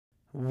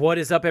What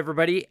is up,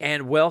 everybody,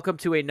 and welcome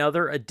to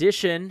another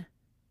edition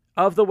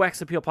of the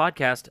Wex Appeal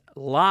Podcast,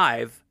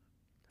 live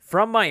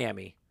from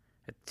Miami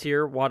at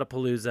Tier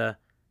Wadapalooza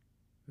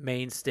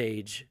main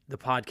stage, the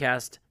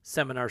podcast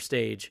seminar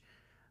stage,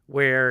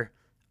 where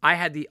I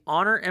had the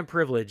honor and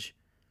privilege.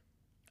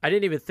 I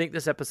didn't even think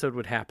this episode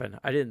would happen.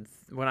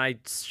 When I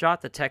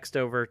shot the text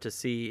over to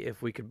see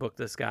if we could book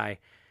this guy,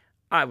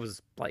 I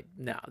was like,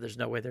 no, there's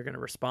no way they're going to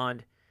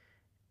respond.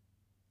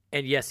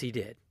 And yes, he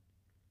did.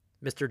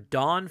 Mr.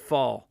 Don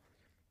Fall,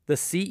 the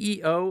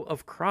CEO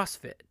of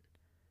CrossFit,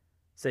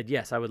 said,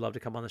 yes, I would love to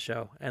come on the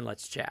show and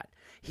let's chat.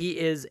 He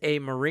is a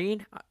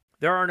Marine.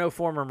 There are no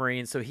former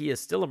Marines, so he is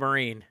still a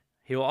Marine.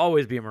 He will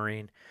always be a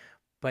Marine.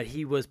 But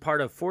he was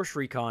part of Force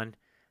Recon,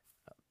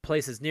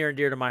 places near and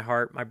dear to my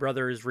heart. My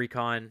brother is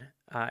Recon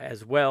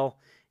as well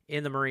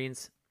in the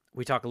Marines.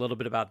 We talk a little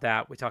bit about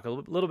that. We talk a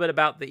little bit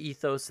about the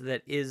ethos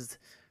that is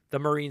the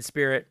Marine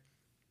spirit.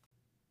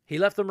 He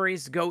left the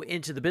Marines to go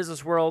into the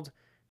business world.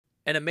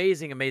 An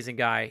amazing, amazing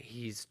guy.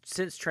 He's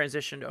since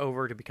transitioned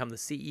over to become the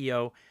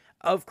CEO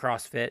of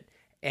CrossFit.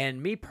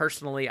 And me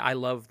personally, I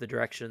love the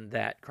direction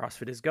that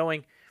CrossFit is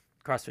going.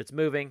 CrossFit's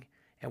moving.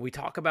 And we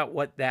talk about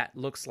what that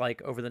looks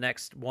like over the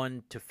next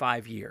 1 to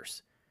 5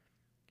 years.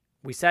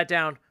 We sat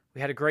down. We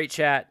had a great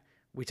chat.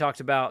 We talked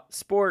about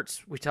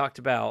sports. We talked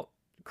about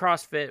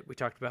CrossFit. We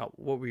talked about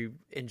what we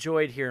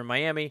enjoyed here in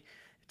Miami.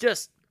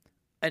 Just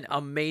an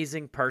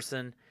amazing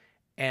person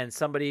and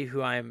somebody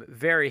who I'm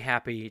very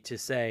happy to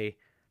say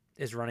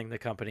is running the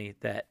company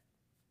that,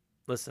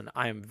 listen,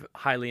 I am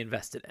highly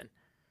invested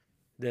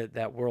in,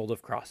 that world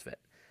of CrossFit.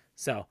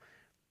 So,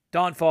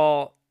 Don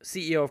Fall,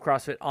 CEO of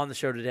CrossFit, on the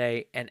show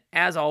today. And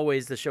as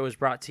always, the show is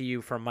brought to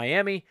you from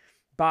Miami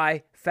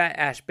by Fat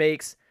Ash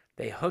Bakes.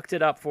 They hooked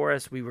it up for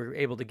us. We were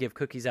able to give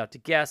cookies out to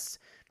guests,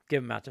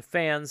 give them out to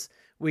fans.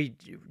 We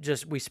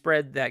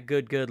spread that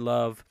good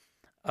love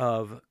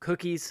of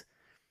cookies.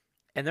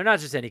 And they're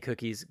not just any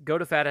cookies. Go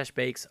to Fat Ash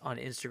Bakes on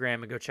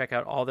Instagram and go check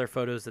out all their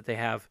photos that they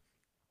have.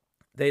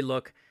 They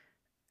look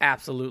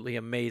absolutely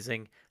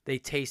amazing. They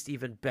taste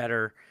even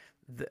better.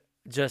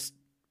 Just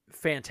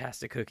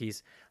fantastic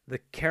cookies. The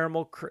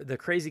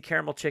crazy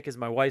caramel chick is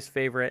my wife's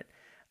favorite.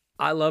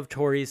 I love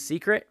Tori's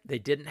Secret. They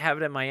didn't have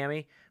it in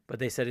Miami, but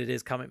they said it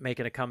is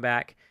making a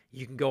comeback.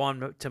 You can go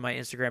on to my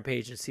Instagram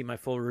page and see my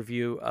full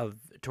review of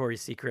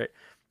Tori's Secret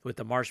with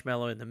the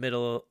marshmallow in the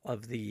middle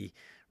of the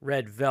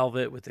red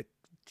velvet with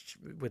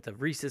the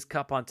Reese's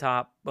cup on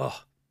top.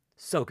 Oh,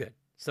 so good.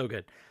 So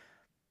good.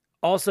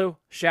 Also,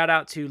 shout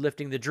out to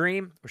Lifting the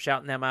Dream. We're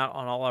shouting them out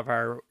on all of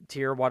our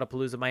Tier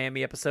Wadapalooza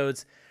Miami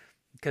episodes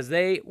because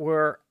they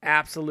were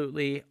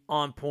absolutely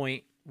on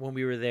point when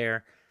we were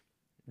there.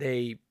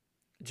 They're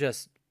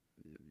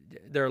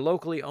a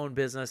locally owned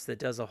business that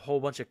does a whole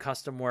bunch of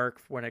custom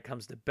work when it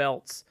comes to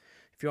belts.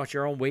 If you want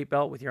your own weight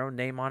belt with your own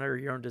name on it or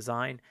your own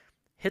design,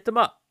 hit them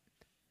up.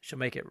 She'll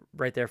make it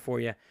right there for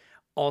you.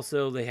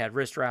 Also, they had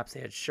wrist wraps,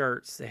 they had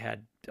shirts, they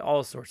had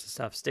all sorts of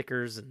stuff,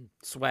 stickers and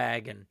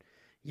swag and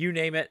you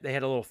name it. They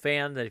had a little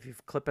fan that if you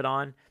clip it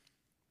on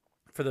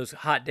for those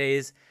hot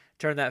days,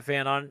 turn that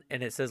fan on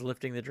and it says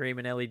Lifting the Dream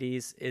in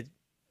LEDs. It's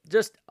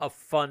just a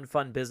fun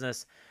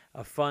business,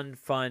 a fun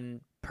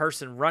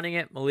person running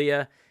it.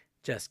 Malia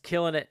just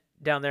killing it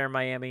down there in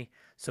Miami.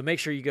 So make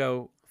sure you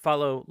go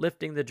follow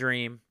Lifting the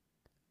Dream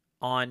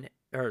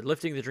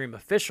Lifting the Dream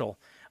Official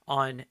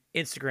on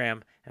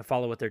Instagram and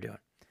follow what they're doing.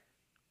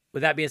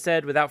 With that being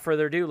said, without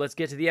further ado, let's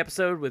get to the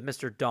episode with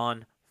Mr.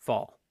 Don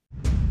Fall.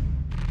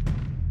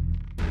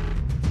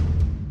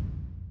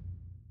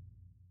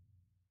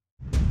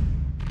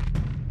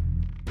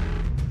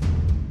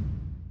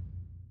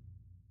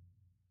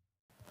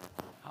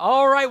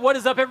 All right, what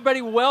is up,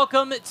 everybody?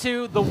 Welcome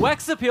to the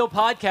Wex Appeal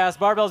Podcast,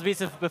 Barbells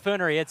Beats of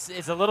Buffoonery.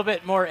 It's a little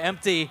bit more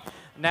empty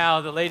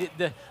now.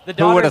 The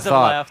daughters have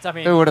left. I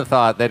mean, who would have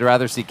thought? They'd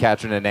rather see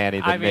Katrin and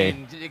Annie than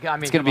me.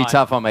 It's going to be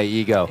tough on my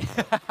ego.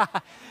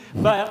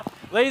 But,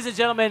 ladies and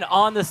gentlemen,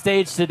 on the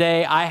stage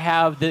today, I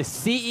have the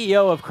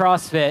CEO of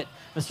CrossFit,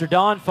 Mr.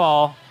 Don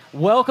Fall.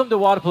 Welcome to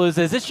Wadapalooza.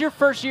 Is this your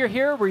first year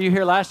here? Were you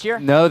here last year?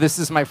 No, this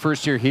is my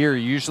first year here.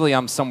 Usually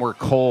I'm somewhere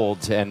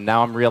cold, and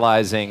now I'm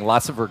realizing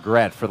lots of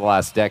regret for the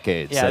last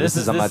decade. Yeah, so this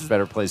is a much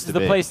better place to be.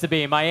 This is the place to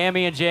be.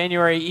 Miami in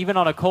January, even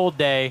on a cold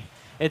day,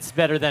 it's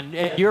better than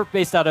 – you're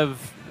based out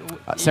of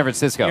San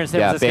Francisco. You're in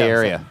San Francisco. Bay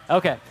Area. So,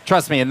 okay.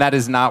 Trust me, and that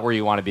is not where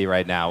you want to be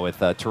right now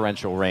with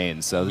torrential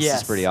rain. So this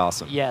is pretty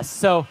awesome. Yes.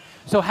 So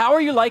how are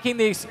you liking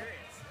the experience?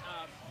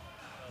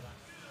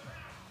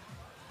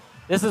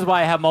 This is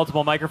why I have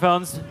multiple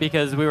microphones,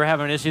 because we were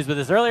having issues with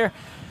this earlier.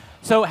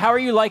 So how are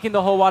you liking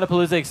the whole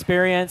Wadapalooza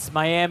experience,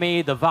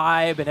 Miami, the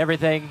vibe and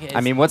everything?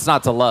 I mean, what's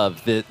not to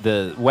love?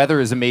 The weather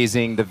is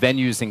amazing. The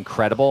venue's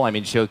incredible. I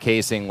mean,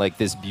 showcasing like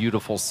this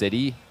beautiful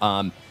city.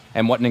 And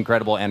what an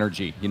incredible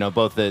energy. You know,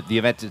 both the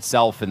event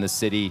itself and the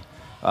city.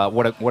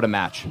 What a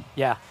match.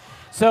 Yeah.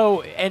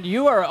 So, and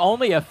you are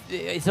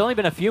it's only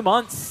been a few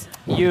months.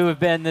 You've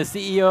been the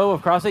CEO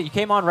of CrossFit. You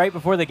came on right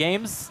before the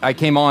games? I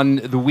came on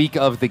the week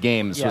of the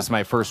games. Was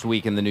my first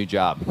week in the new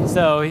job.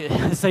 So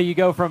you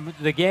go from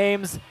the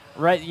games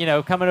right,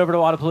 coming over to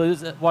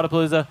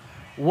Wodapalooza,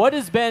 what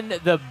has been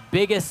the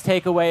biggest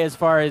takeaway as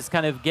far as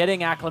kind of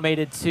getting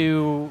acclimated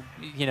to,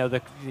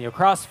 the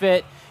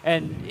CrossFit,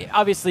 and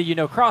obviously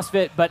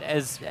CrossFit, but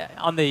as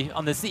on the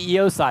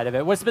CEO side of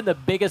it, what's been the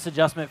biggest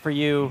adjustment for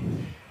you,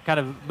 kind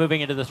of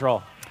moving into this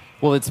role?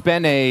 Well, it's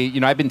been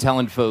I've been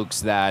telling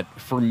folks that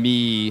for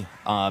me,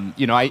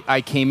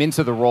 I came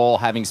into the role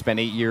having spent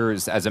 8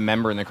 years as a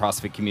member in the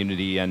CrossFit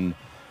community, and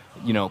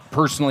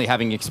personally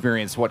having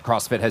experienced what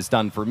CrossFit has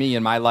done for me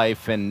in my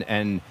life, and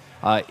in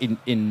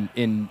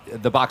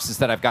the boxes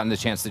that I've gotten the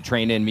chance to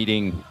train in,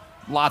 meeting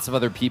lots of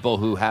other people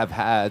who have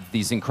had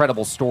these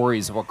incredible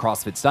stories of what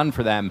CrossFit's done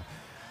for them.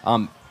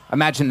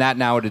 Imagine that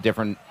now at a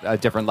different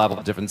level,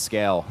 a different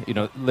scale.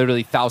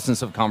 Literally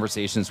thousands of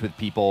conversations with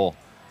people,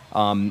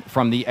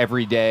 from the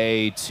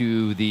everyday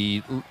to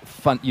the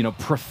fun,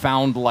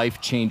 profound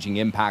life-changing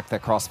impact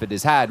that CrossFit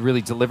has had,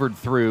 really delivered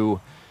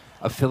through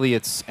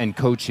affiliates and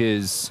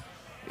coaches,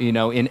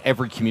 in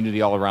every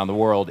community all around the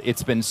world.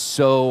 It's been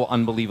so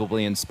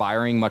unbelievably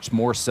inspiring, much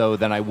more so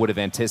than I would have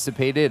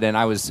anticipated, and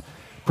I was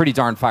pretty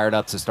darn fired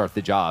up to start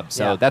the job.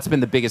 So that's been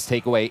the biggest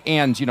takeaway.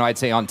 And, I'd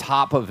say on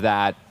top of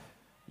that,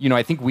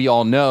 I think we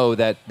all know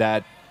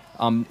that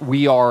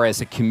we are, as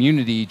a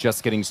community,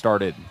 just getting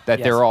started.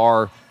 That there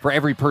are, for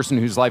every person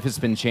whose life has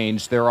been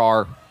changed, there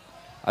are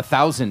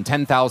 1,000,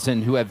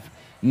 10,000 who have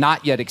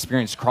not yet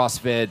experienced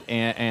CrossFit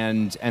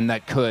and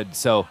that could.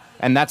 So,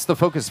 and that's the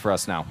focus for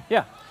us now.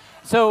 Yeah.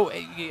 So,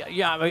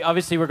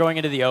 obviously we're going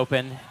into the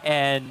Open,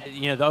 and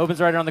the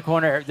Open's right around the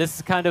corner. This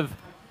is kind of,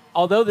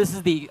 although this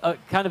is the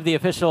kind of the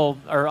official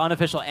or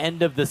unofficial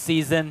end of the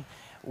season,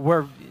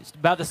 we're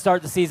about to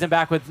start the season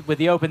back with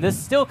the Open. This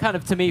still kind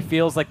of, to me,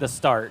 feels like the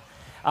start.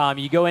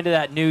 You go into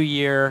that new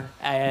year,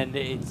 and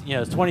it's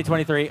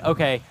 2023.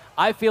 Okay,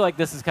 I feel like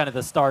this is kind of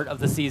the start of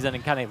the season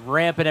and kind of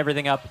ramping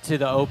everything up to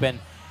the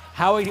Open.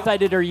 How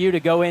excited are you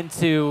to go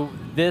into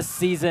this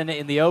season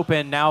in the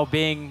Open, now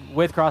being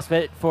with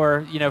CrossFit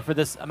for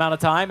this amount of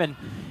time,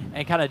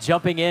 and kind of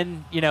jumping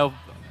in,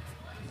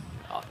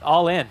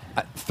 all in?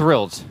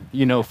 Thrilled.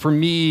 For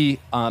me,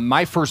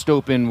 my first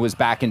Open was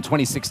back in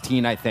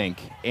 2016, I think,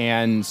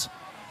 and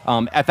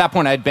at that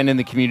point, I had been in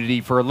the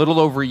community for a little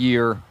over a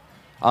year.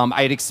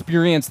 I had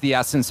experienced the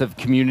essence of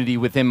community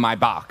within my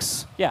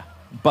box. Yeah.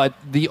 But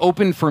the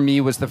Open for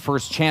me was the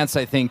first chance,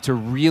 I think, to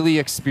really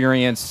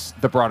experience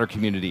the broader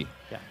community.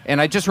 Yeah.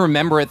 And I just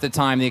remember at the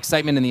time the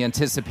excitement and the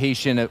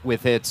anticipation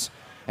with it,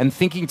 and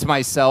thinking to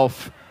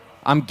myself,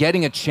 I'm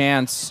getting a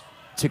chance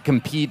to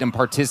compete and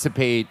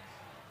participate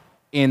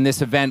in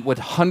this event with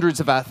hundreds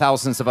of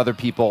thousands of other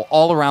people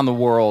all around the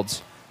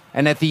world.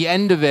 And at the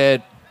end of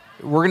it,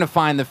 we're going to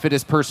find the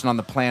fittest person on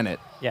the planet.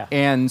 Yeah.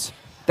 And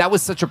that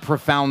was such a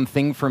profound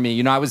thing for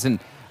me.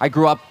 I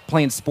grew up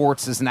playing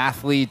sports as an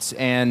athlete,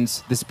 and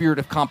the spirit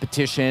of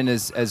competition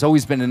has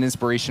always been an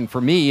inspiration for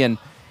me. And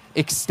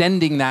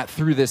extending that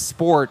through this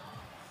sport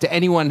to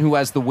anyone who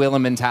has the will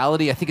and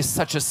mentality, I think is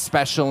such a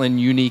special and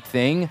unique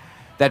thing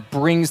that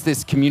brings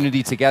this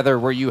community together,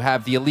 where you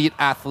have the elite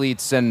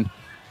athletes and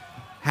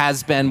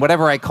has been,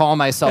 whatever I call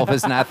myself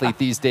as an athlete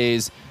these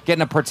days, getting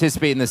to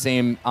participate in the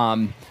same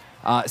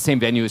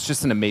venue. Is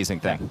just an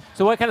amazing thing.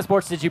 So what kind of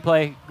sports did you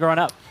play growing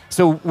up?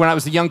 So when I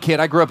was a young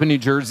kid, I grew up in New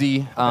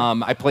Jersey.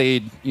 I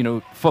played,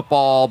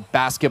 football,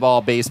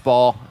 basketball,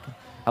 baseball.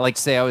 I like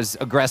to say I was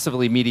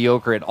aggressively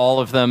mediocre at all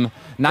of them.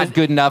 Not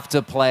good enough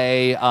to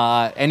play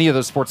any of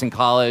those sports in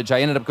college.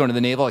 I ended up going to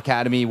the Naval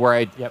Academy, where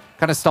I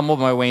kind of stumbled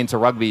my way into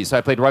rugby. So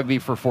I played rugby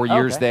for 4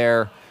 years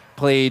there.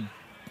 Played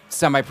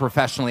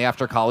semi-professionally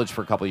after college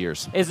for a couple of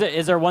years. Is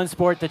there one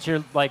sport that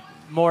you're like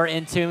more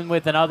in tune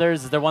with than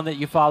others? Is there one that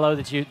you follow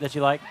that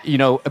you like?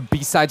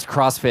 Besides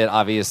CrossFit,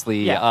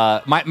 obviously,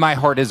 my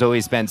heart has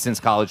always been since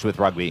college with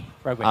rugby.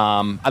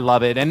 I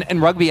love it,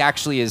 and rugby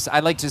actually is.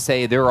 I like to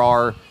say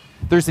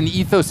there's an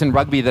ethos in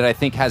rugby that I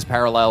think has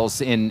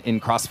parallels in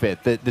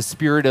CrossFit. The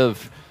spirit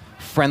of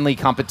friendly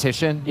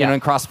competition.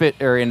 In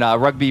CrossFit or in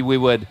rugby, we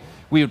would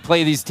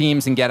play these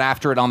teams and get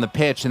after it on the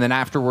pitch, and then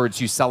afterwards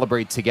you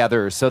celebrate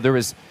together. So there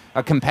was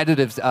a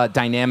competitive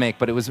dynamic,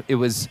 but it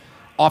was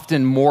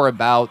often more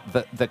about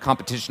the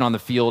competition on the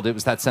field. It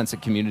was that sense of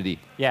community.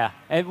 Yeah,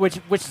 and which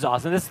is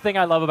awesome. This thing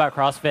I love about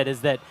CrossFit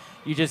is that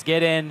you just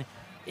get in,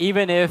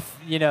 even if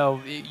you're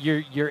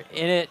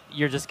in it,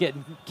 you're just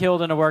getting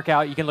killed in a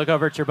workout. You can look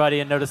over at your buddy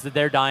and notice that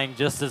they're dying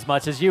just as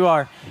much as you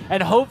are,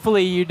 and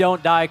hopefully you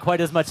don't die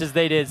quite as much as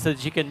they did, so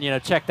that you can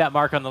check that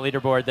mark on the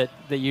leaderboard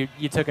that you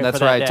took it. That's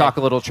for that right. day. Talk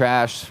a little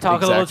trash.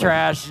 Talk a little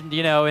trash,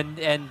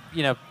 and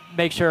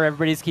make sure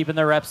everybody's keeping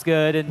their reps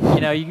good, and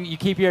you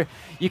keep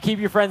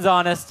your friends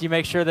honest. You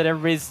make sure that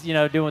everybody's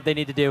doing what they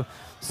need to do.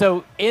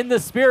 So in the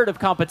spirit of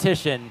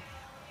competition,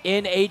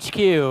 in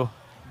HQ,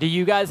 do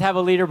you guys have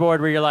a leaderboard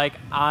where you're like,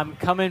 I'm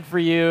coming for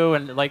you,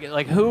 and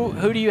like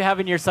who do you have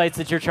in your sights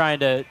that you're trying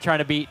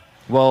to beat?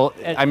 Well,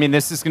 I mean,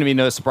 this is going to be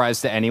no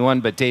surprise to anyone,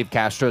 but Dave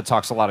Castro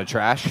talks a lot of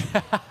trash.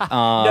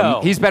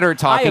 No, he's better at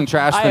talking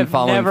trash than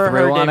following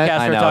through on it.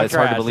 I know, it's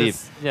hard to believe.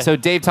 So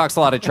Dave talks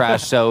a lot of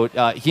trash, so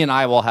he and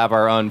I will have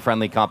our own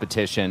friendly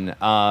competition.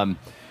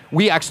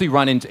 we actually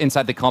run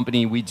inside the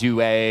company. We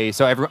do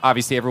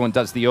obviously everyone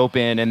does the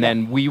open, and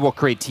then we will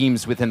create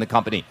teams within the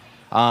company.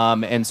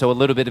 And so a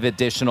little bit of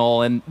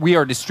additional, and we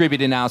are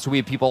distributed now, so we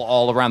have people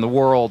all around the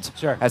world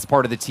as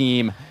part of the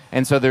team.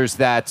 And so there's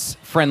that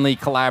friendly,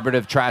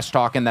 collaborative trash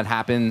talking that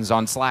happens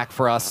on Slack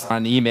for us,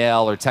 on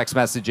email or text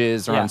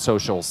messages or on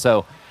social.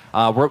 So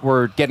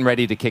we're getting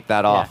ready to kick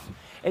that off.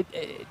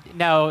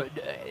 Now,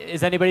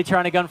 is anybody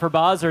trying to gun for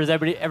Boz, or does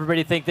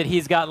everybody think that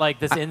he's got like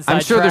this inside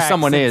I'm sure track there's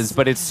someone is,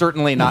 but it's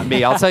certainly not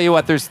me. I'll tell you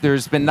what,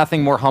 there's been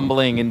nothing more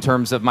humbling in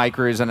terms of my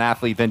career as an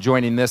athlete than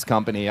joining this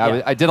company.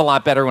 I did a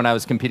lot better when I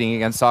was competing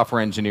against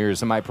software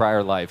engineers in my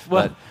prior life.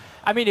 Well, but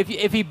I mean,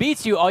 if he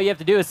beats you, all you have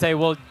to do is say,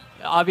 well,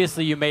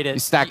 obviously you made it. You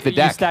stacked the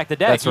deck. You stacked the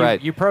deck. That's right.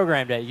 You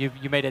programmed it.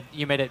 You made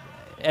it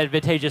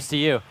advantageous to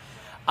you.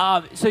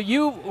 So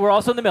you were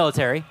also in the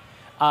military.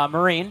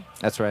 Marine.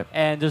 That's right.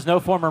 And there's no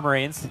former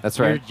Marines. That's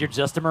right. You're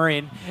just a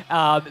Marine.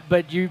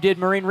 But you did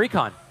Marine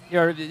Recon.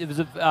 It was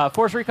a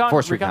Force Recon?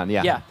 Force Recon,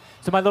 yeah. Yeah.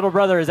 So my little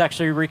brother is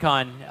actually a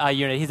Recon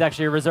unit. He's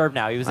actually a reserve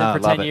now. He was in for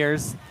 10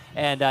 years.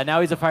 And now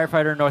he's a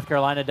firefighter in North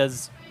Carolina,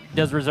 does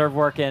reserve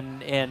work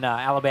in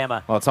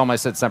Alabama. Well, it's all my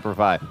said Semper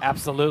Fi.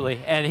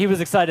 Absolutely. And he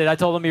was excited. I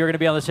told him you were going to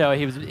be on the show.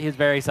 He was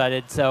very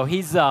excited. So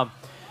he's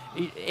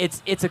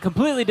it's a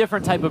completely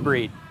different type of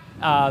breed,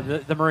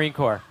 the Marine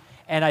Corps.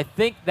 And I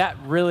think that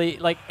really,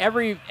 like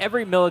every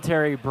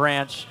military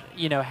branch,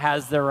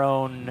 has their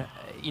own,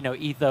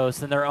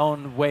 ethos and their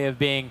own way of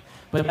being,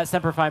 but that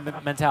Semper Fi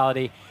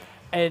mentality,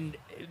 and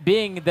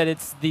being that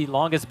it's the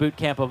longest boot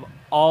camp of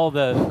all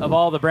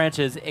the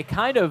branches, it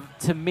kind of,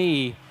 to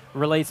me,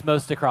 relates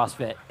most to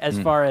CrossFit as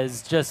far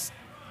as just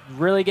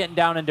really getting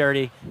down and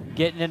dirty,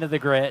 getting into the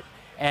grit,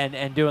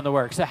 and doing the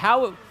work. So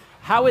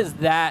how is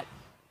that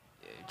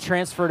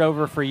transferred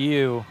over for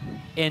you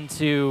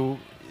into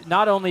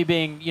not only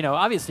being,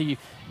 obviously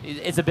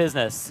it's a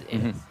business,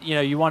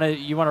 you want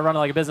to run it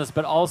like a business,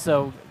 but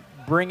also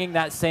bringing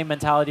that same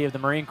mentality of the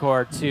Marine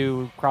Corps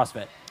to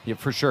CrossFit? Yeah,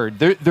 for sure.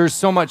 There's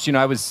so much,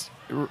 I was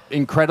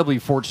incredibly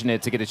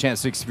fortunate to get a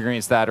chance to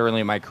experience that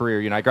early in my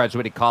career. I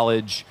graduated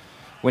college,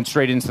 went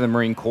straight into the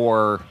Marine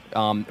Corps.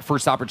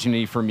 First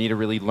opportunity for me to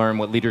really learn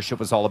what leadership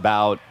was all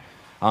about.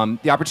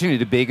 The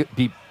opportunity to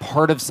be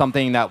part of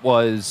something that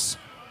was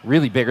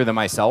really bigger than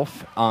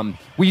myself.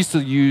 We used to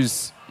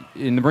use,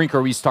 in the Marine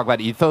Corps, we used to talk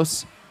about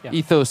ethos. Yeah.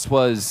 Ethos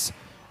was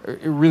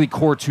really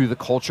core to the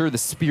culture, the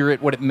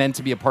spirit, what it meant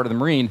to be a part of the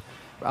Marine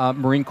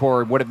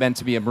Corps, what it meant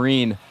to be a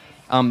Marine.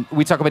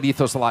 We talk about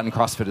ethos a lot in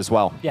CrossFit as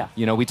well. Yeah.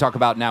 We talk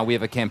about now, we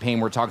have a campaign,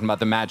 we're talking about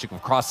the magic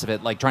of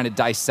CrossFit, like trying to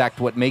dissect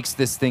what makes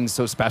this thing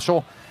so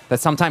special that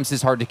sometimes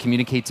is hard to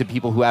communicate to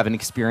people who haven't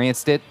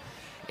experienced it.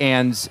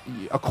 And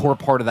a core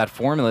part of that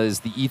formula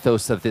is the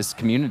ethos of this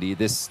community,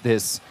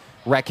 this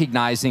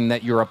recognizing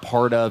that you're a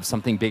part of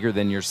something bigger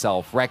than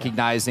yourself,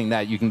 recognizing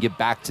that you can give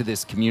back to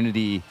this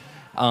community.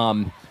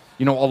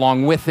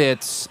 Along with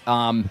it,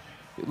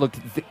 look,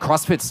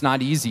 CrossFit's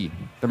not easy.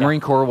 The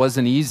Marine Corps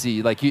wasn't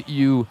easy. Like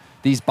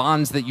these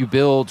bonds that you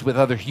build with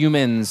other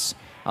humans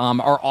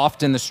are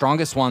often the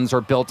strongest ones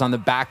are built on the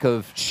back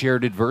of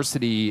shared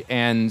adversity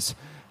and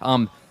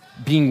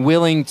being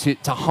willing to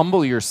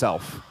humble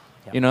yourself.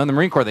 In the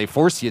Marine Corps, they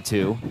force you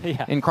to.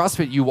 Yeah. In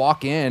CrossFit, you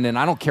walk in, and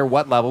I don't care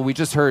what level. We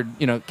just heard,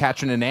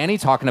 Katrin and Annie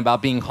talking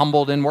about being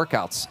humbled in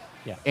workouts.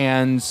 Yeah.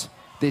 And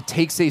it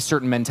takes a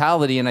certain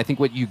mentality, and I think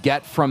what you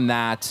get from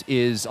that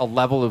is a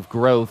level of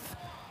growth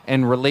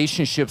and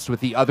relationships with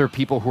the other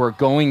people who are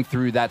going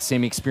through that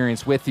same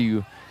experience with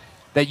you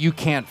that you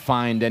can't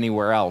find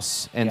anywhere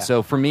else. And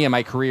so for me in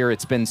my career,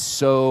 it's been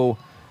so...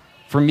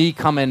 For me,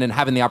 coming and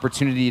having the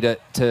opportunity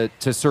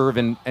to serve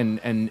in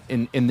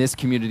this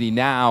community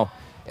now,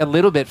 a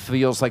little bit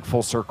feels like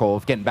full circle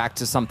of getting back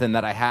to something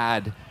that I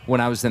had when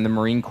I was in the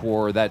Marine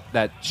Corps,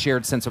 that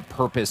shared sense of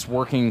purpose,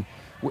 working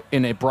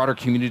in a broader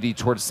community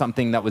towards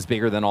something that was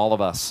bigger than all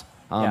of us.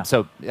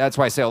 So that's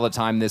why I say all the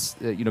time, this,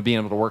 being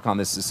able to work on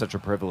this is such a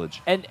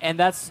privilege. And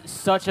that's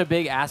such a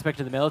big aspect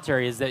of the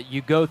military is that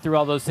you go through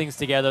all those things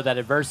together, that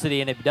adversity,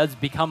 and it does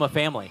become a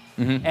family.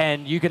 Mm-hmm.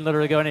 And you can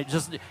literally go in it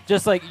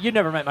just like you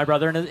never met my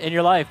brother in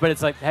your life, but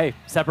it's like, hey,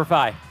 Semper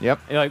Fi. Yep.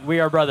 Like we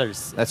are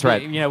brothers. That's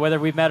right. Whether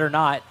we've met or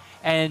not.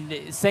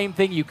 And same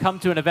thing, you come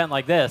to an event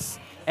like this,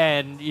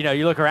 and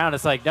you look around.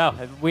 It's like, no,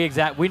 we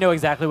know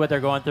exactly what they're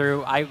going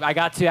through. I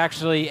got to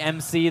actually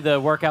MC the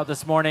workout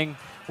this morning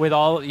with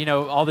all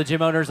the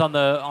gym owners on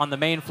the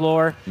main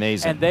floor.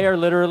 Amazing. And they are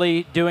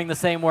literally doing the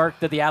same work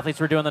that the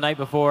athletes were doing the night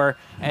before.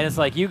 And it's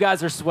like, you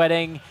guys are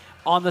sweating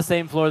on the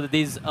same floor that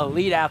these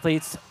elite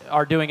athletes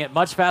are doing it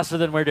much faster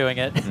than we're doing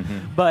it.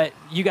 Mm-hmm. But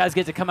you guys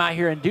get to come out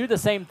here and do the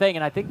same thing.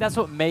 And I think that's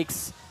what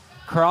makes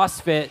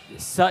CrossFit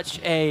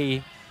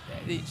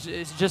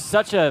it's just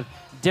such a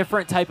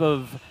different type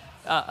of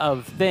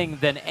thing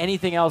than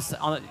anything else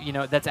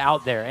that's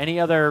out there. Any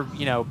other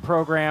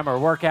program or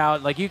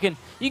workout, like you can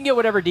get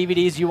whatever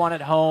DVDs you want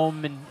at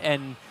home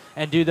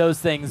and do those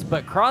things,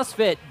 but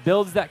CrossFit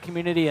builds that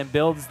community and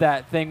builds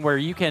that thing where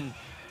you can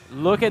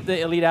look at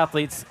the elite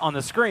athletes on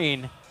the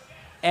screen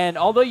And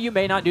although you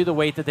may not do the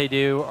weight that they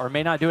do or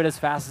may not do it as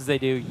fast as they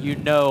do, you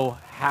know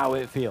how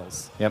it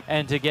feels. Yep.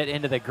 And to get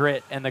into the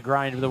grit and the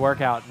grind of the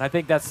workout. And I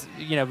think that's,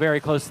 very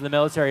close to the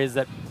military is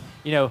that,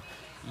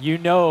 you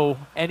know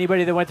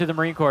anybody that went through the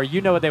Marine Corps,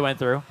 you know what they went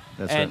through.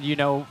 That's and right. you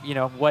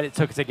know what it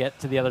took to get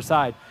to the other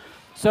side.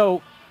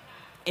 So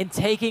in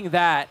taking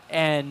that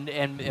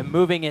and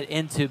moving it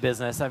into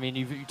business, I mean,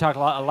 you talked a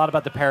lot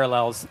about the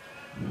parallels.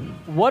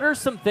 What are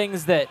some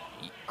things that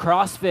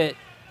CrossFit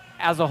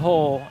as a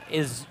whole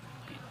is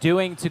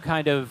doing to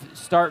kind of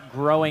start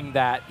growing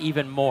that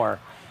even more?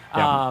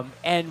 Yeah.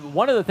 And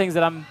one of the things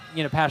that I'm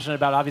passionate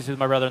about, obviously with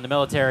my brother in the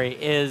military,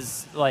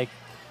 is like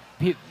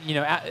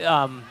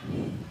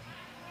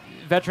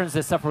veterans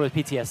that suffer with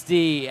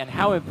PTSD and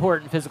how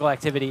important physical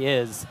activity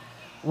is.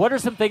 What are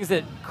some things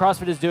that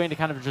CrossFit is doing to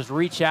kind of just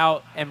reach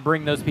out and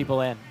bring those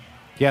people in?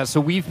 Yeah,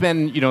 so we've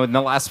been, in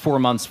the last 4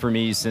 months for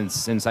me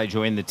since I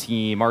joined the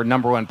team, our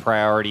number one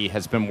priority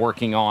has been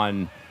working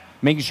on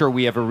making sure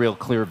we have a real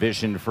clear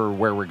vision for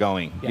where we're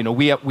going. Yeah.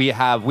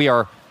 We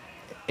are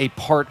a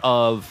part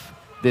of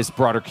this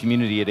broader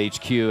community at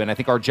HQ, and I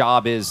think our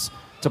job is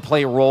to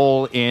play a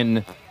role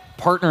in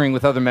partnering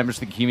with other members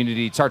of the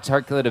community to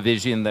articulate a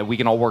vision that we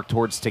can all work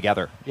towards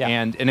together. Yeah.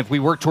 And if we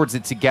work towards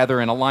it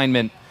together in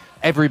alignment,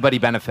 everybody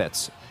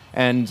benefits.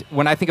 And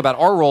when I think about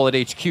our role at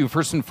HQ,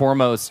 first and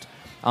foremost,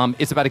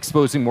 it's about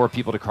exposing more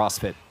people to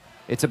CrossFit.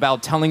 It's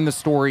about telling the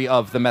story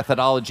of the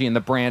methodology and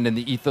the brand and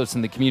the ethos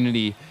in the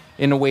community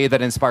in a way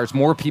that inspires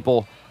more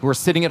people who are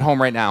sitting at home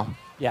right now,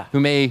 Yeah. who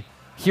may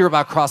hear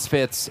about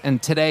CrossFits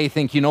and today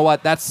think, you know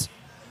what, that's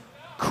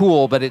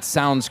cool, but it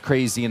sounds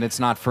crazy and it's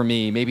not for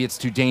me. Maybe it's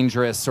too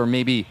dangerous, or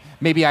maybe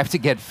I have to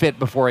get fit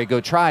before I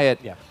go try it.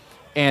 Yeah.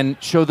 And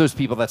show those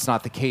people that's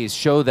not the case.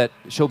 Show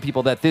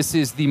people that this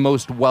is the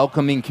most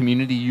welcoming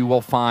community you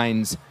will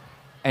find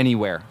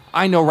anywhere.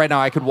 I know right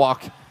now I could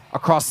walk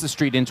across the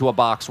street into a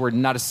box where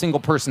not a single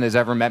person has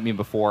ever met me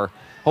before.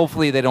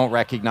 Hopefully they don't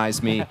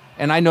recognize me.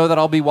 And I know that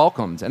I'll be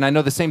welcomed. And I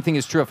know the same thing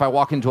is true if I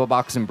walk into a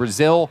box in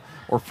Brazil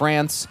or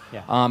France.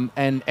 Yeah.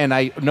 And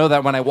I know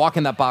that when I walk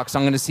in that box,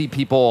 I'm going to see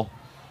people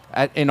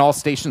in all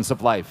stations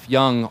of life,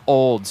 young,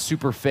 old,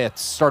 super fit,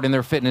 starting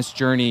their fitness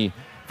journey,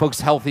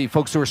 folks healthy,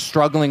 folks who are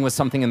struggling with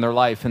something in their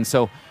life. And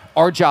so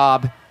our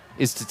job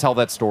is to tell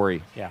that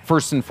story. Yeah.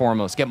 First and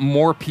foremost, get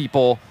more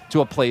people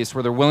to a place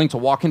where they're willing to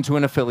walk into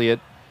an affiliate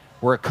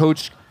where a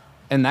coach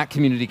and that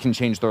community can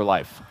change their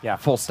life. Yeah.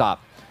 Full stop.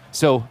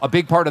 So a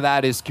big part of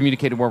that is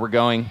communicating where we're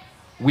going.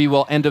 We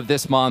will, end of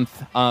this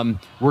month,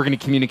 we're going to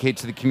communicate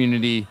to the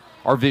community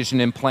our vision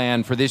and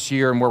plan for this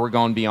year and where we're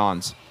going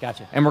beyond.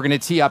 Gotcha. And we're going to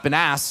tee up and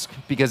ask,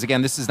 because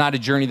again, this is not a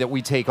journey that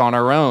we take on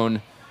our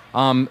own.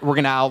 We're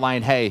going to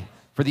outline, hey,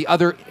 for the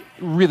other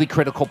really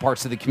critical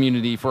parts of the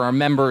community, for our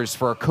members,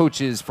 for our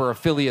coaches, for our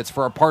affiliates,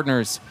 for our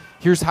partners,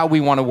 here's how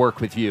we want to work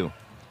with you.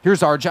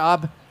 Here's our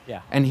job,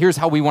 Yeah. and here's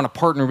how we want to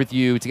partner with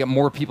you to get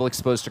more people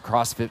exposed to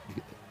CrossFit.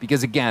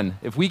 Because again,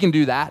 if we can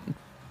do that,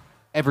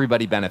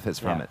 everybody benefits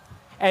from Yeah. it.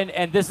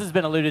 And this has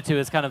been alluded to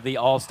as kind of the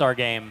all-star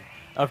game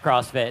of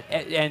CrossFit,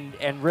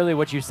 and really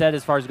what you said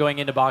as far as going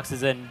into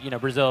boxes in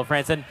Brazil,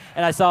 France, and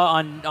I saw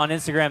on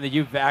Instagram that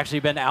you've actually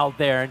been out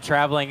there and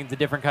traveling into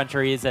different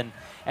countries and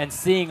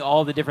seeing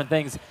all the different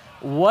things.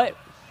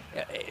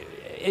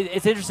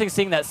 It's interesting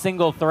seeing that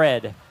single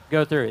thread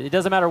go through. It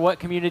doesn't matter what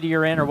community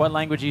you're in or what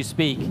language you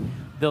speak.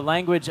 The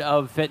language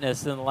of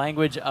fitness and the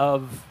language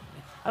of,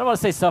 I don't want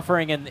to say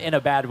suffering in a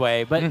bad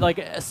way, but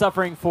like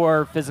suffering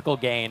for physical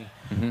gain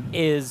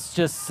is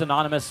just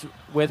synonymous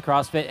with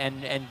CrossFit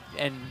and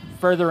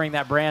furthering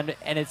that brand.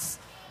 And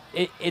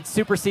it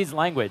supersedes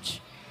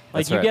language.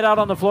 Like, That's you right. get out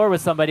on the floor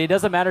with somebody, it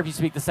doesn't matter if you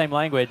speak the same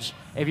language.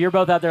 If you're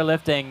both out there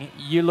lifting,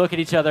 you look at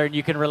each other and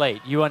you can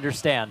relate. You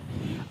understand.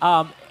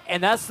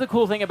 And that's the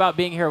cool thing about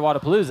being here at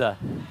Wodapalooza,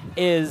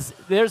 is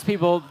there's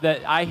people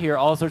that I hear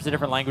all sorts of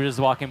different languages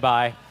walking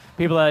by,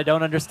 people that I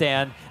don't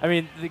understand. I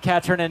mean,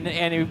 Katrin and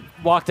Annie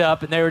walked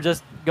up and they were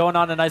just going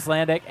on an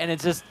Icelandic, and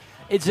it's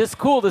just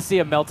cool to see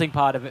a melting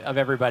pot of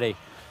everybody.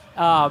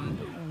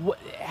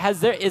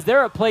 Is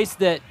there a place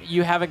that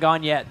you haven't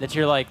gone yet that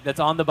you're like, that's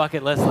on the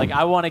bucket list? Like,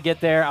 I want to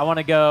get there. I want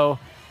to go,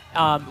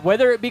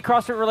 whether it be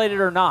CrossFit related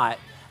or not.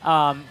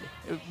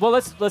 Well,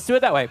 let's do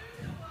it that way.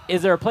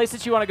 Is there a place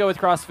that you want to go with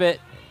CrossFit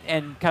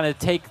and kind of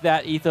take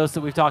that ethos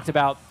that we've talked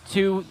about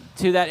to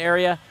that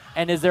area?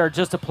 And is there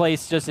just a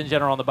place just in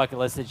general on the bucket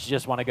list that you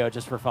just want to go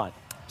just for fun?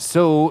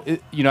 So,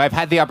 I've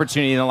had the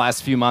opportunity in the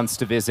last few months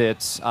to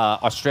visit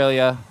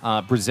Australia,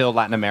 Brazil,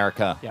 Latin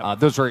America. Yep.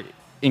 Those were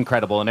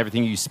incredible, and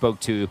everything you spoke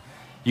to,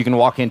 you can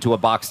walk into a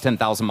box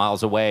 10,000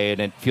 miles away,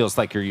 and it feels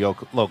like your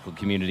local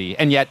community,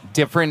 and yet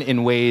different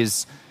in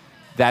ways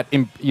that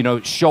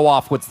show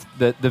off what's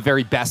the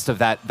very best of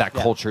that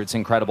culture. It's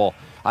incredible.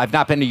 I've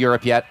not been to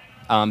Europe yet,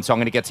 so I'm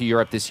going to get to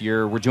Europe this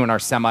year. We're doing our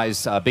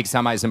semis, big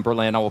semis in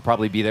Berlin. I will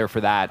probably be there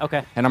for that.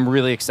 Okay. And I'm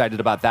really excited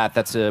about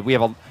that.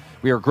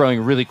 We are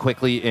growing really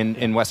quickly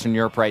in Western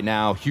Europe right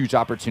now. Huge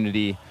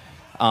opportunity.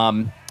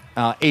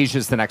 Asia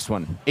is the next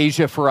one.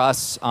 Asia for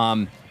us,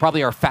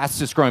 probably our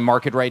fastest growing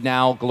market right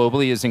now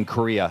globally is in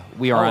Korea.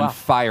 We are Oh, wow. on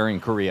fire in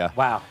Korea.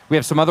 Wow. We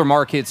have some other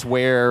markets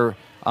where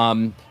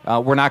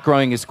we're not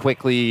growing as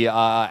quickly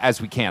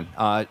as we can.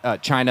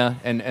 China,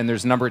 and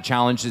there's a number of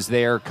challenges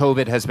there.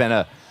 COVID has been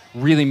a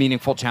really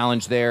meaningful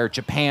challenge there.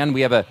 Japan,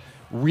 we have a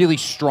really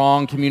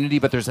strong community,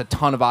 but there's a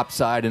ton of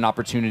upside and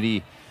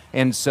opportunity.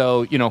 And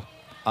so,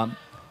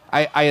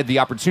 I had the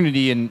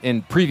opportunity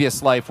in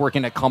previous life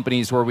working at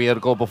companies where we had a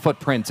global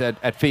footprint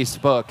at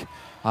Facebook,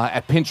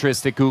 at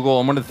Pinterest, at Google.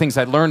 And one of the things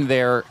I learned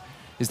there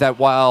is that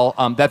while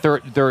that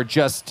there are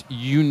just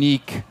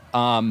unique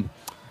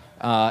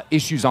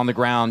issues on the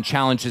ground,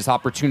 challenges,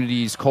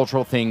 opportunities,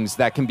 cultural things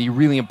that can be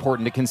really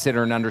important to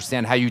consider and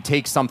understand how you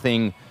take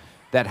something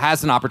that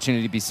has an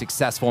opportunity to be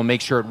successful and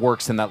make sure it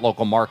works in that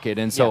local market.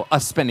 And so me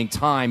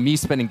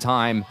spending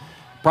time,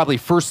 probably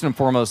first and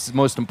foremost,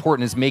 most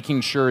important is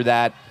making sure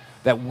that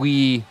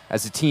we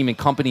as a team and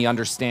company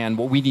understand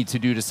what we need to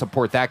do to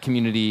support that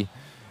community.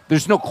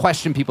 There's no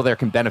question people there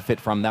can benefit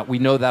from that. We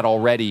know that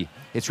already.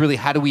 It's really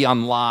how do we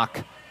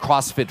unlock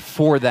CrossFit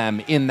for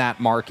them in that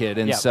market.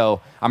 And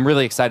so I'm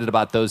really excited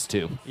about those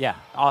two. Yeah,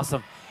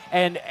 awesome.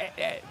 And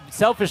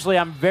selfishly,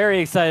 I'm very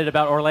excited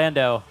about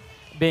Orlando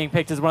being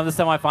picked as one of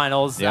the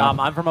semifinals. Yeah.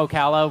 I'm from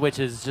Ocala, which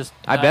is just...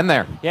 I've been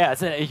there. Yeah,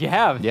 you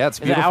have. Yeah, it's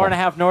an beautiful. hour and a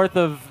half north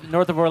of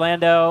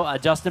Orlando.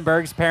 Justin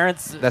Berg's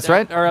parents That's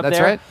right. are up That's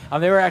there. right.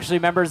 They were actually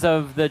members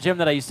of the gym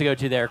that I used to go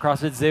to there,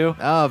 CrossFit Zoo.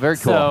 Oh, very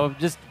cool. So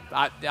just...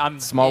 I'm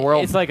Small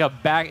world. It's like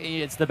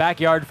it's the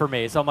backyard for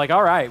me. So I'm like,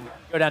 all right,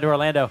 go down to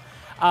Orlando.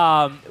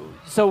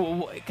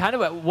 So kind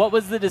of what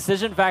was the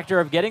decision factor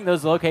of getting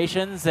those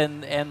locations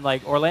and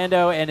like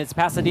Orlando and it's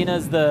Pasadena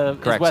is the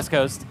West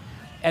Coast.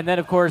 And then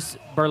of course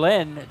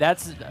Berlin,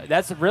 that's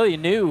really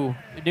new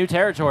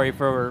territory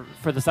for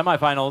the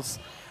semifinals.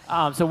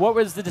 So what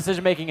was the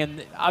decision making?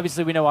 And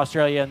obviously we know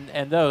Australia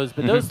and those,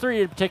 but those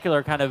three in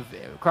particular kind of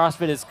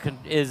CrossFit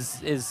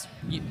is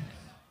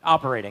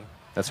operating.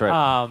 That's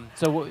right.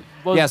 So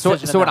what was the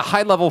decision so in at a that?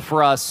 high level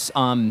for us,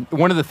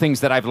 one of the things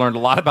that I've learned a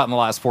lot about in the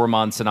last 4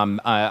 months,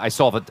 and I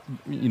still have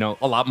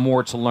a lot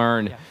more to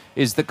learn,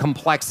 is the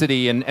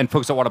complexity, and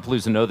folks at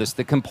Wodapalooza know this,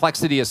 the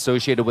complexity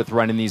associated with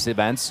running these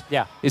events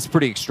is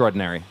pretty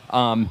extraordinary.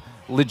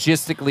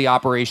 Logistically,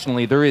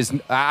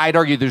 operationally, I'd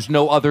argue there's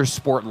no other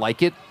sport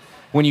like it.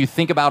 When you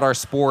think about our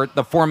sport,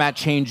 the format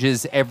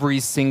changes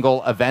every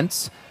single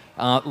event.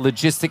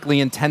 Logistically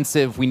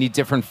intensive. We need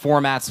different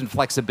formats and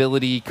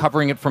flexibility.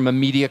 Covering it from a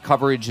media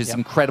coverage is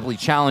incredibly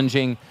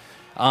challenging.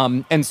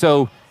 And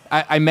so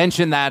I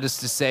mention that as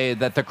to say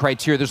that the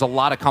criteria, there's a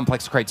lot of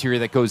complex criteria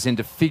that goes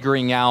into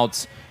figuring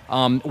out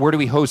where do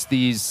we host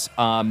these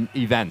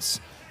events.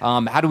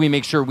 How do we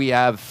make sure we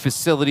have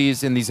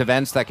facilities in these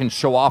events that can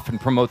show off and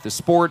promote the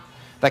sport,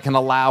 that can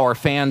allow our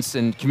fans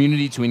and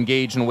community to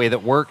engage in a way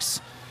that works.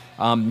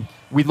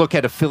 We look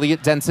at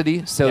affiliate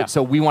density,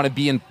 so we want to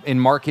be in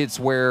markets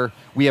where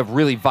we have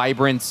really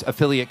vibrant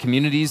affiliate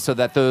communities so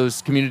that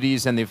those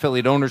communities and the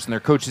affiliate owners and their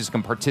coaches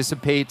can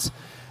participate.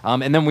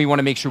 And then we want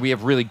to make sure we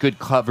have really good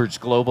coverage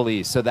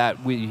globally so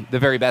that the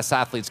very best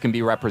athletes can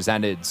be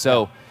represented.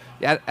 So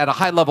at a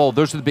high level,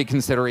 those are the big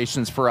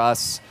considerations for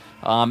us.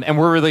 And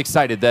we're really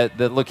excited that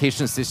the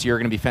locations this year are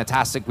going to be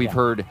fantastic. We've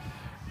heard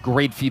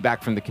great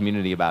feedback from the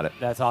community about it.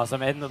 That's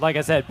awesome. And like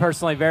I said,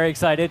 personally very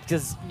excited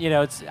because,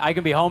 I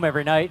can be home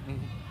every night and,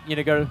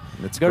 go to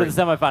the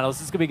semifinals.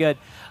 This could be good.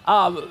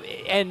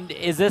 And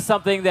is this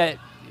something that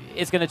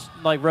is going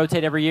to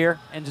rotate every year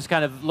and just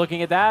kind of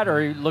looking at that, or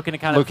are you looking to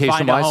kind of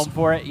find a home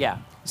for it? Yeah.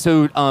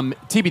 So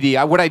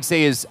TBD, what I'd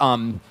say is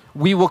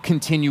we will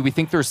continue. We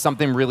think there's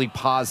something really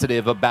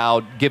positive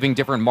about giving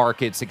different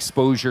markets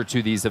exposure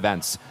to these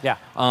events. Yeah.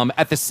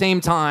 At the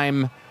same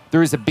time,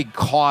 there is a big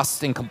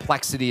cost and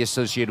complexity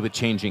associated with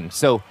changing.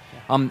 So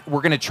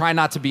we're going to try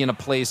not to be in a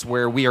place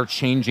where we are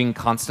changing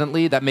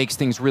constantly. That makes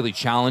things really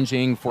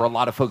challenging for a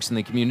lot of folks in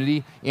the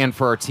community and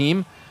for our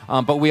team.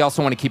 But we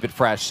also want to keep it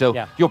fresh.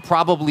 So you'll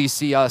probably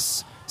see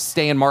us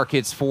stay in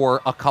markets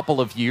for a couple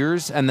of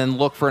years and then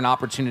look for an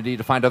opportunity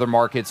to find other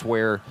markets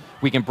where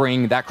we can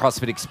bring that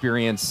CrossFit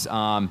experience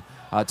to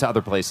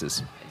other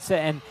places.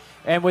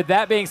 And with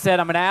that being said,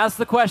 I'm going to ask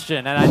the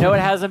question, and I know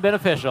it hasn't been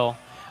official.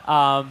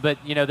 But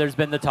there's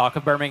been the talk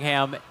of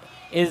Birmingham.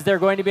 Is there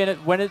going to be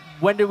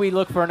when do we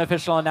look for an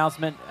official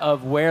announcement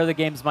of where the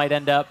games might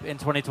end up in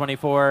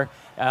 2024?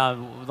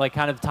 Kind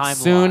of timeline.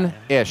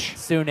 Soon-ish.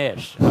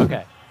 Soon-ish.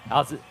 Okay.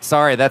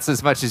 Sorry, that's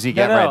as much as you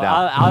get right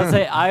now. I'll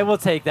say I will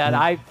take that.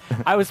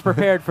 I was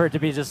prepared for it to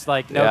be just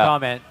no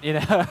comment.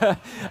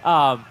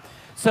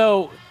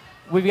 So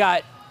we've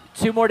got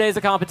 2 more days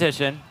of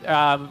competition.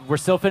 We're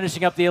still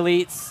finishing up the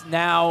elites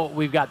now.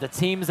 We've got the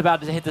teams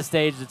about to hit the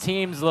stage. The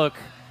teams look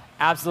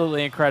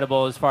absolutely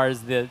incredible as far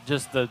as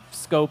the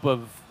scope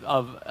of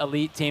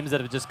elite teams that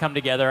have just come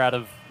together out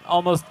of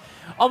almost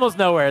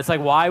nowhere. It's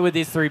like, why would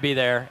these 3 be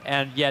there?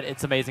 And yet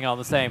it's amazing all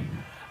the same.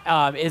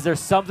 Is there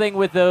something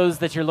with those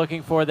that you're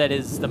looking for that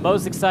is the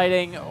most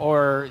exciting,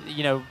 or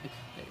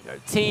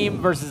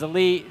team versus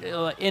elite,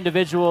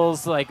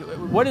 individuals? Like,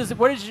 what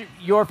is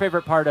your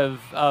favorite part of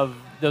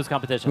those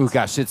competitions? Oh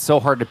gosh, it's so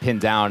hard to pin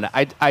down.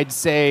 I'd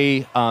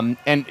say, and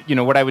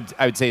what I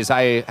would say is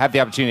I have the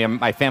opportunity.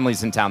 My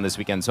family's in town this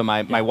weekend, so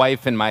my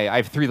wife and I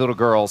have 3 little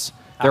girls.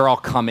 They're all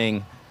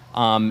coming.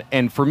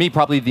 And for me,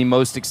 probably the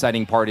most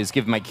exciting part is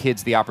giving my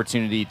kids the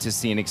opportunity to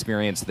see and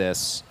experience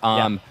this,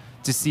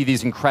 to see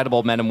these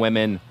incredible men and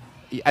women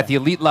at the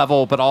elite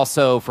level, but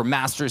also for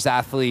masters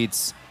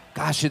athletes.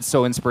 Gosh, it's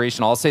so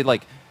inspirational. I'll say,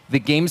 like, the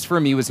games for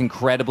me was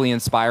incredibly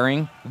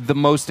inspiring. The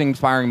most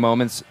inspiring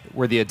moments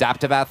were the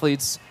adaptive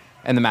athletes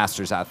and the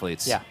masters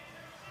athletes. Yeah.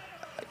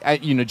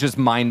 Just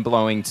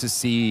mind-blowing to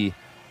see.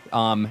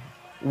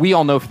 We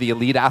all know for the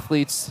elite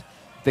athletes,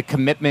 the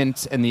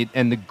commitment and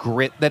the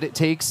grit that it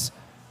takes.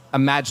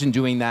 Imagine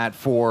doing that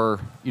for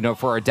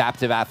our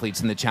adaptive athletes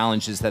and the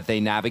challenges that they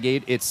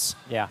navigate. It's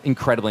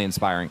incredibly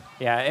inspiring.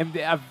 Yeah, and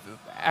I've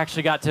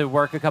actually got to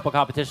work a couple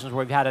competitions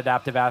where we've had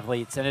adaptive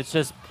athletes, and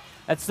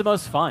that's the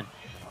most fun.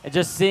 And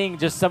just seeing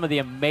some of the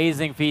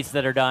amazing feats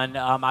that are done.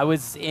 I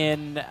was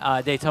in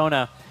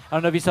Daytona. I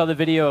don't know if you saw the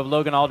video of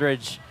Logan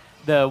Aldridge,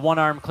 the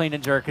one-arm clean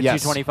and jerk at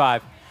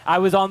 225. I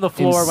was on the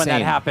floor when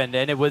that happened,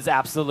 and it was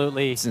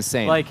absolutely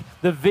insane. Like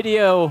the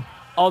video,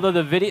 although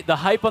the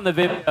hype on the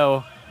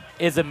video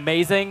is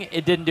amazing,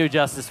 it didn't do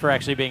justice for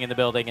actually being in the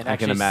building and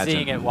actually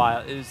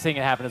seeing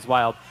it happen is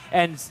wild.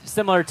 And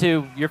similar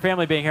to your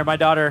family being here, my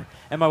daughter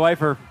and my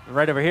wife are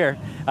right over here.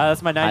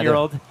 That's my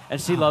 9-year-old, and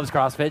she loves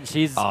CrossFit. And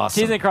she's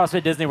in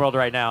CrossFit Disney World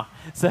right now,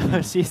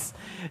 so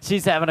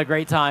she's having a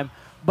great time.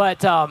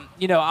 But I'm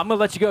gonna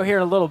let you go here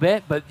in a little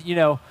bit. But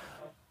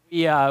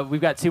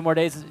we've got 2 more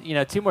days.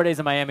 2 more days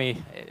in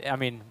Miami. I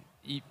mean,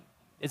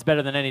 it's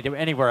better than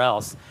anywhere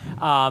else.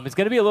 It's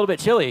gonna be a little bit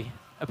chilly.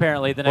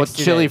 Apparently, the next 2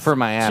 days. Chilly for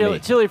Miami.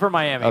 Chilly for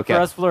Miami. Okay. For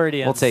us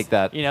Floridians. We'll take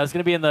that. It's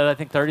going to be in the, I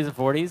think, 30s and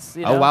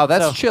 40s. Oh, wow,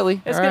 that's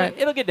chilly.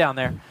 It'll get down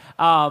there.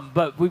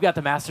 But we've got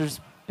the Masters,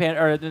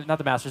 not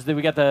the Masters,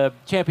 we got the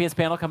Champions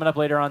panel coming up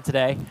later on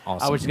today,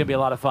 which is going to be a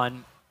lot of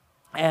fun.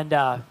 And,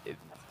 I've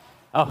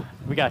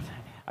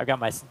got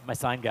my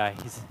sign guy.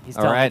 He's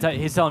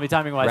telling me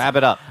timing-wise. Wrap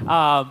it up.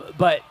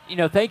 But,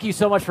 thank you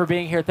so much for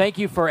being here. Thank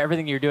you for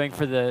everything you're doing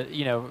for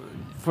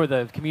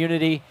the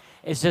community.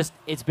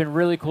 It's been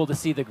really cool to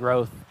see the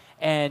growth.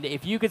 And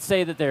if you could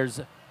say that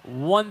there's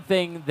one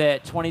thing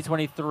that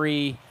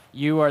 2023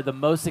 you are the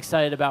most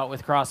excited about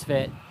with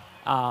CrossFit,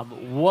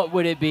 what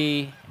would it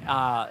be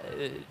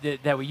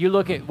that you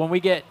look at when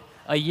we get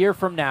a year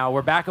from now,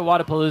 we're back at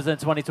Wodapalooza in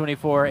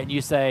 2024, and you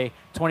say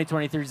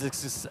 2023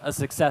 is a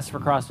success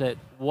for CrossFit,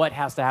 what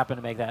has to happen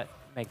to make that?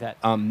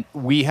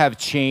 We have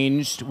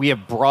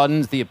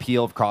broadened the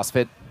appeal of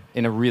CrossFit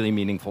in a really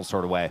meaningful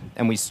sort of way.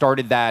 And we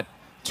started that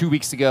 2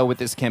 weeks ago with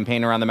this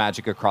campaign around the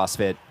magic of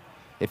CrossFit.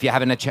 If you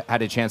haven't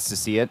had a chance to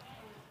see it,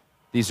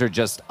 these are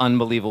just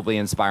unbelievably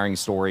inspiring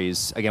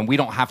stories. Again, we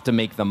don't have to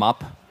make them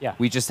up. Yeah.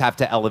 We just have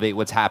to elevate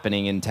what's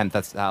happening in tens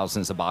of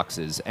thousands of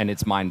boxes, and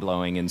it's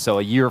mind-blowing. And so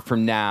a year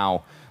from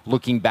now,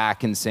 looking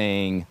back and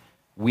saying,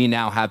 we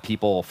now have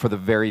people for the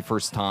very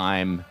first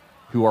time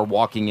who are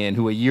walking in,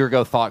 who a year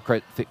ago thought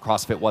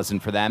CrossFit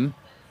wasn't for them.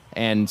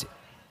 And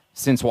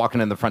since walking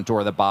in the front door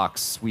of the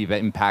box, we've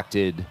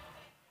impacted,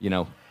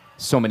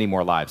 so many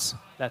more lives.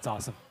 That's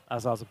awesome.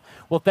 That's awesome.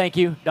 Well, thank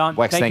you, Don.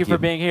 Wex, thank you for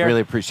being here. Really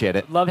appreciate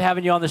it. Love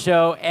having you on the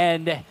show,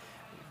 and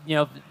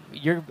you're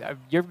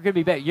gonna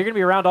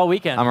be around all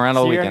weekend. I'm around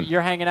all weekend.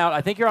 You're hanging out.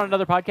 I think you're on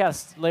another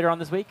podcast later on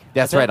this week.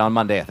 That's right, on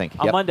Monday, I think.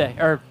 On Monday,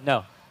 or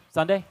no,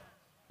 Sunday.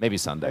 Maybe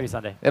Sunday.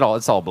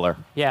 It's all blur.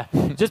 Yeah,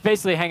 just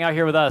basically hang out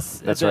here with us.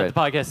 That's at the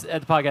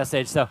podcast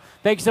stage. So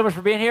thank you so much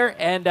for being here,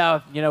 and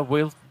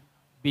we'll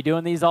be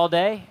doing these all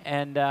day,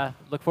 and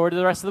look forward to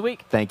the rest of the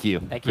week. Thank you.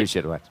 Thank you.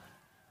 Appreciate it, Wex.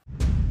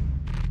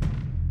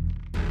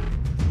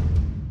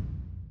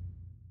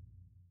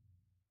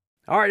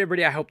 All right,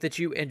 everybody, I hope that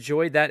you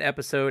enjoyed that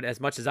episode as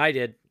much as I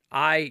did.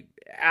 I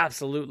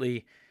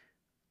absolutely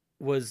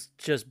was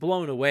just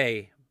blown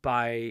away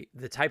by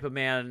the type of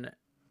man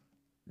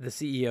the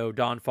CEO,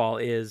 Don Fall,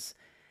 is.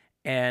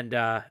 And,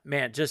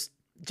 man, just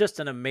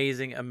an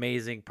amazing,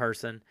 amazing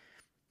person.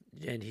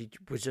 And he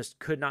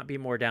could not be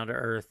more down to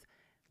earth.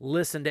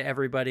 Listen to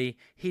everybody.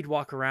 He'd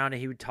walk around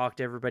and he would talk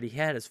to everybody. He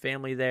had his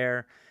family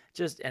there.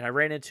 And I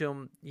ran into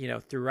him,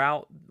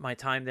 throughout my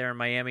time there in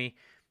Miami.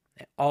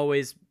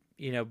 Always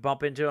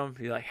bump into him,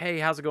 be like, hey,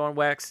 how's it going,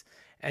 Wex?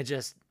 And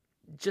just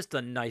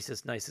the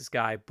nicest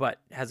guy, but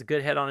has a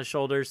good head on his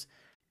shoulders.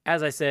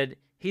 As I said,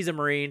 he's a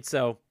Marine,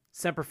 so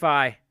Semper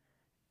Fi,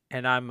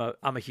 and I'm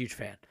a huge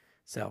fan.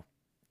 So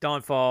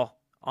Don Fall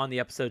on the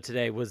episode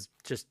today was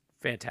just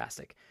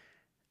fantastic.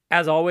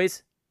 As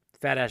always,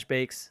 Fat Ash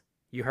Bakes.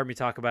 You heard me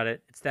talk about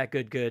it. It's that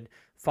good.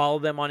 Follow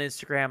them on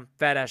Instagram,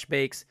 Fat Ash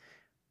Bakes.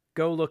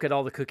 Go look at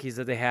all the cookies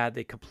that they had.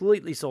 They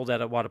completely sold out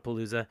at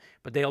Wodapalooza,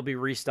 but they'll be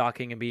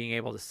restocking and being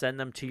able to send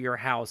them to your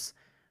house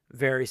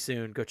very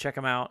soon. Go check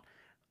them out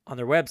on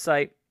their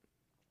website.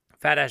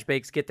 Fat Ash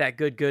Bakes, get that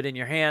good in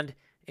your hand,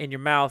 in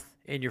your mouth,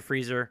 in your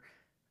freezer.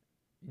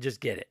 Just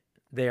get it.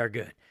 They are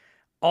good.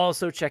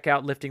 Also, check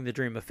out Lifting the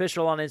Dream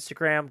Official on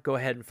Instagram. Go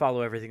ahead and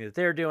follow everything that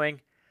they're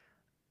doing.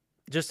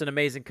 Just an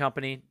amazing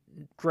company,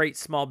 great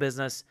small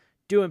business,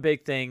 doing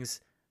big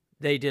things.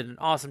 They did an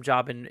awesome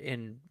job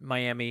in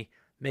Miami,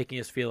 making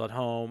us feel at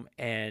home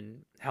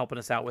and helping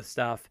us out with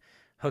stuff,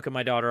 hooking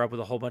my daughter up with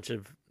a whole bunch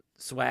of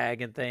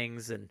swag and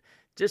things, and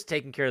just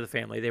taking care of the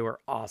family. They were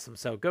awesome.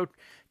 So go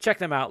check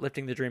them out,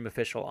 Lifting the Dream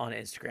Official on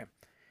Instagram.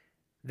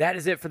 That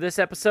is it for this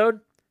episode.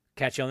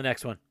 Catch you on the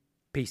next one.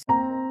 Peace.